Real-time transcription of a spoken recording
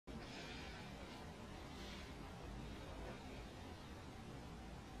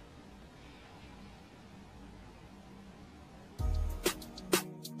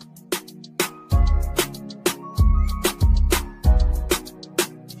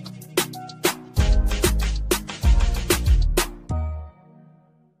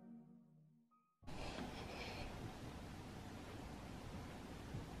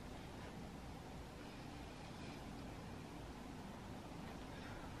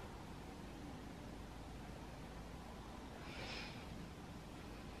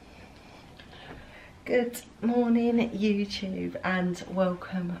Good morning YouTube, and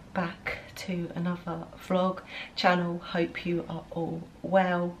welcome back to another vlog channel. Hope you are all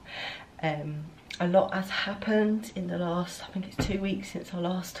well. A lot has happened in the last, I think it's 2 weeks since I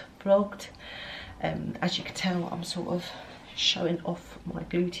last vlogged. As you can tell, I'm sort of showing off my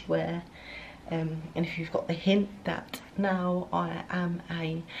Gluteywear. And if you've got the hint that now I am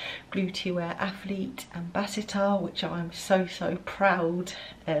a Gluteywear athlete ambassador, which I'm so proud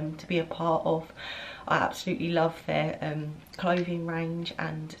to be a part of. I absolutely love their clothing range,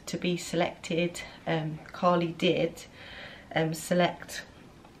 and to be selected, Carly did select,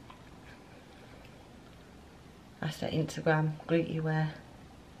 that's their Instagram, Gluteywear.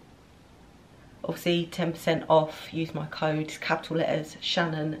 Obviously 10% off, use my code, capital letters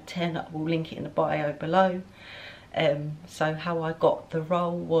Shannon10, I will link it in the bio below. So how I got the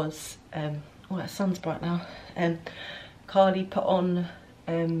role was, oh that sun's bright now, Carly put on,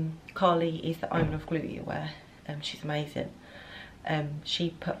 Carly is the owner of Gluteywear, she's amazing.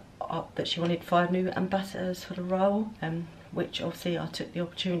 She put up that she wanted 5 new ambassadors for the role, which obviously I took the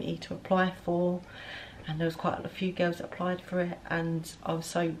opportunity to apply for. And there was quite a few girls that applied for it, and I was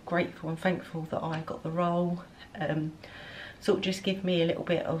so grateful and thankful that I got the role. Sort of just give me a little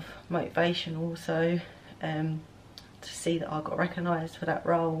bit of motivation also, to see that I got recognised for that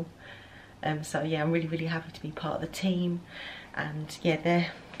role. So yeah, I'm really happy to be part of the team. And yeah,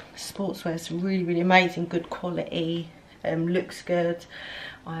 their sportswear is really amazing, good quality, looks good.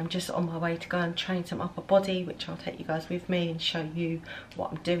 I'm just on my way to go and train some upper body, which I'll take you guys with me and show you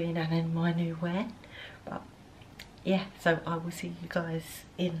what I'm doing and then my new wear. But yeah, so I will see you guys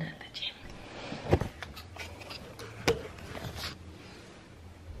in the gym.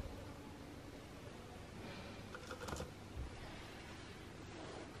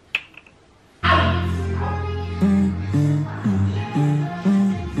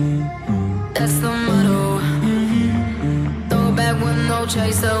 That's the motto. Throw back with no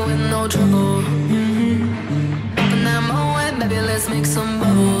chaser, with no trouble. Open that moat, baby, let's make some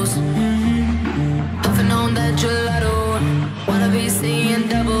bubbles.